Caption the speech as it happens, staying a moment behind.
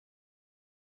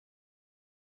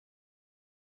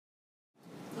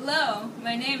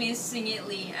My name is Seung-Yi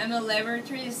Lee. I'm a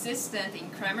laboratory assistant in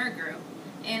Cremer group,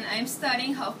 and I'm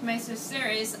studying Hofmeister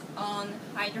series on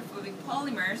hydrophobic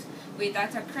polymers with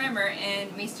Dr. Cremer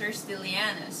and Mr.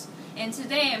 Stylianos. And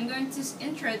today I'm going to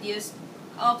introduce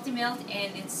Opti-Melt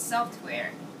and its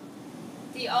software.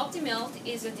 The Opti-Melt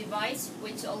is a device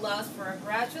which allows for a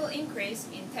gradual increase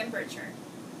in temperature.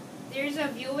 There is a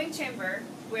viewing chamber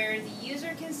where the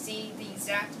user can see the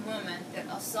exact moment that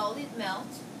a solid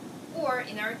melts, or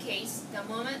in our case, the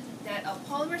moment that a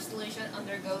polymer solution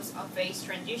undergoes a phase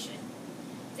transition.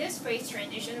 This phase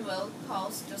transition will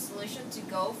cause the solution to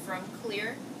go from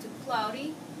clear to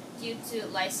cloudy due to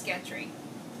light scattering.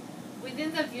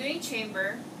 Within the viewing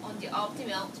chamber on the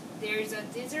Opti-Melt, there is a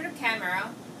digital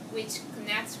camera which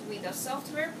connects with a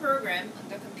software program on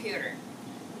the computer.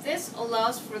 This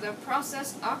allows for the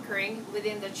process occurring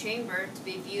within the chamber to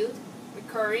be viewed,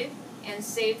 recorded, and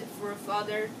saved for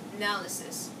further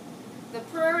analysis. The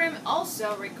program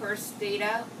also records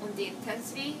data on the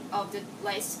intensity of the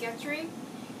light scattering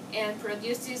and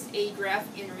produces a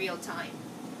graph in real time.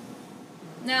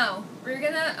 Now, we're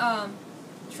gonna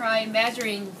try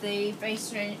measuring the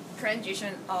phase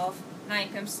transition of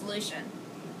NIPAM solution.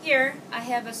 Here, I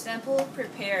have a sample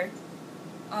prepared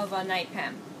of a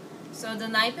NIPAM. So the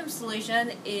NIPAM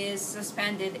solution is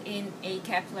suspended in a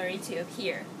capillary tube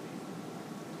here.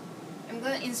 I'm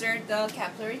going to insert the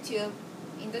capillary tube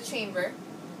in the chamber.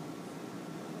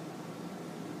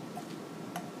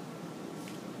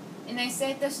 And I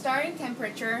set the starting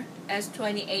temperature as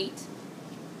 28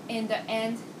 and the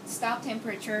end stop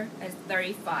temperature as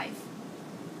 35.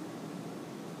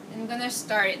 I'm going to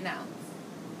start it now.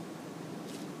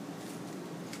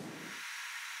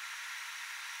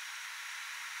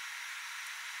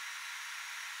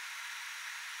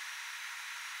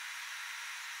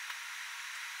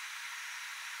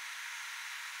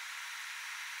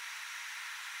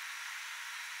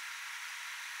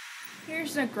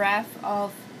 Here's a graph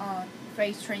of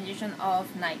phase transition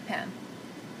of NIPAM.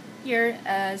 Here,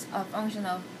 as a function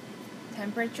of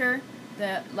temperature,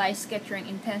 the light scattering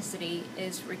intensity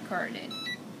is recorded.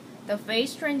 The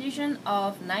phase transition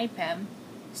of NIPAM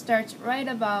starts right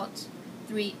about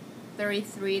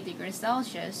 33 degrees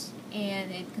Celsius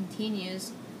and it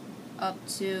continues up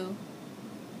to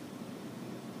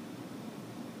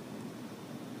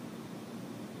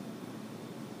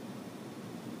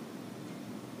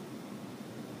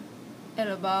at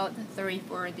about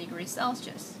 34 degrees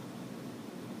Celsius.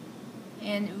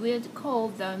 And we'd call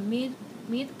the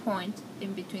midpoint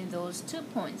in between those 2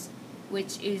 points,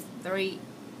 which is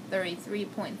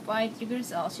 33.5 degrees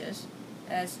Celsius,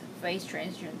 as phase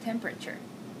transition temperature.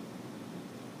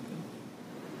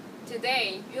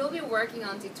 Today, we'll be working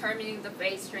on determining the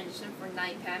phase transition for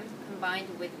NIPAM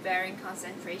combined with varying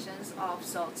concentrations of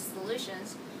salt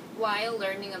solutions while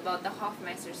learning about the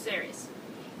Hofmeister series.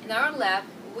 In our lab,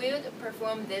 we would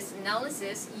perform this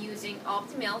analysis using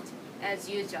Opti-Melt as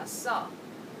you just saw.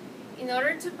 In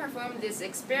order to perform this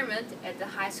experiment at the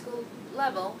high school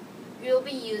level, we will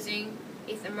be using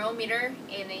a thermometer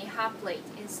and a hot plate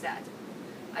instead.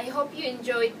 I hope you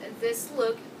enjoyed this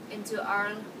look into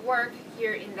our work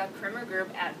here in the Cremer group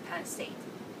at Penn State.